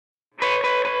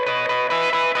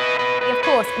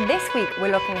course, this week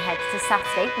we're looking ahead to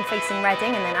Saturday and facing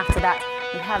Reading, and then after that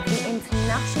we have the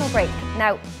international break.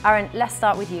 Now, Aaron, let's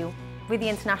start with you. With the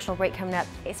international break coming up,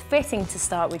 it's fitting to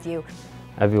start with you.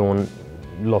 Everyone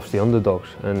loves the underdogs,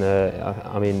 and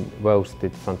I mean, Wales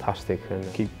did fantastic, and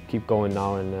keep going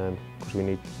now, and because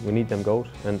we need them goals.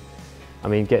 And I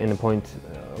mean, getting a point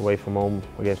away from home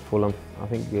against Fulham, I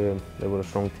think they were a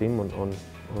strong team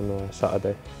on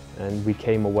Saturday, and we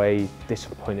came away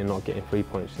disappointed not getting 3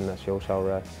 points, and that shows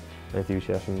our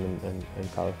enthusiasm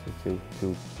and character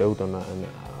to build on that. And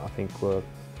I think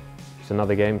it's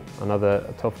another game,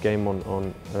 another tough game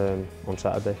on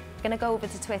Saturday. I'm going to go over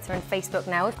to Twitter and Facebook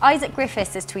now. Isaac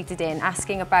Griffiths has tweeted in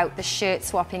asking about the shirt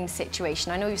swapping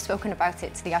situation. I know you've spoken about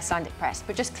it to the Icelandic press,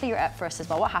 but just clear it up for us as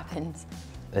well. What happened?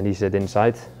 And he said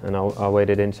inside, and I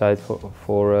waited inside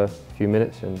for a few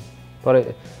minutes.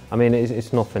 But I mean,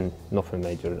 it's nothing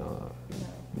major.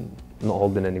 I'm not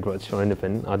holding any grudge or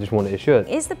anything. I just wanted a shirt.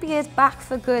 Is the beard back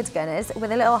for good, Gunners,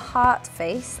 with a little heart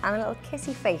face and a little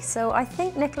kissy face? So I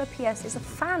think Nicola Pearce is a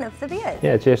fan of the beard.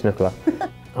 Yeah, cheers, Nicola.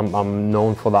 I'm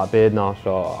known for that beard now,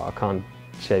 so I can't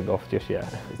shave it off just yet.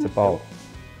 It's about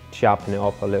sharpening it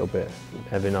up a little bit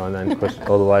every now and then, because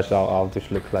otherwise I'll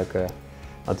just look like a,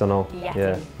 I don't know.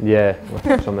 Yeah,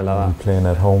 something like that. We're playing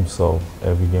at home, so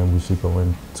every game we should go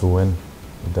in to win.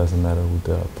 It doesn't matter who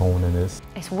the opponent is.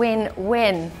 It's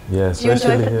win-win. Yeah,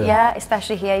 especially here. Yeah,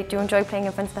 especially here. Do you enjoy playing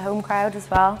in front of the home crowd as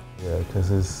well? Yeah,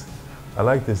 because I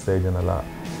like this stadium a lot.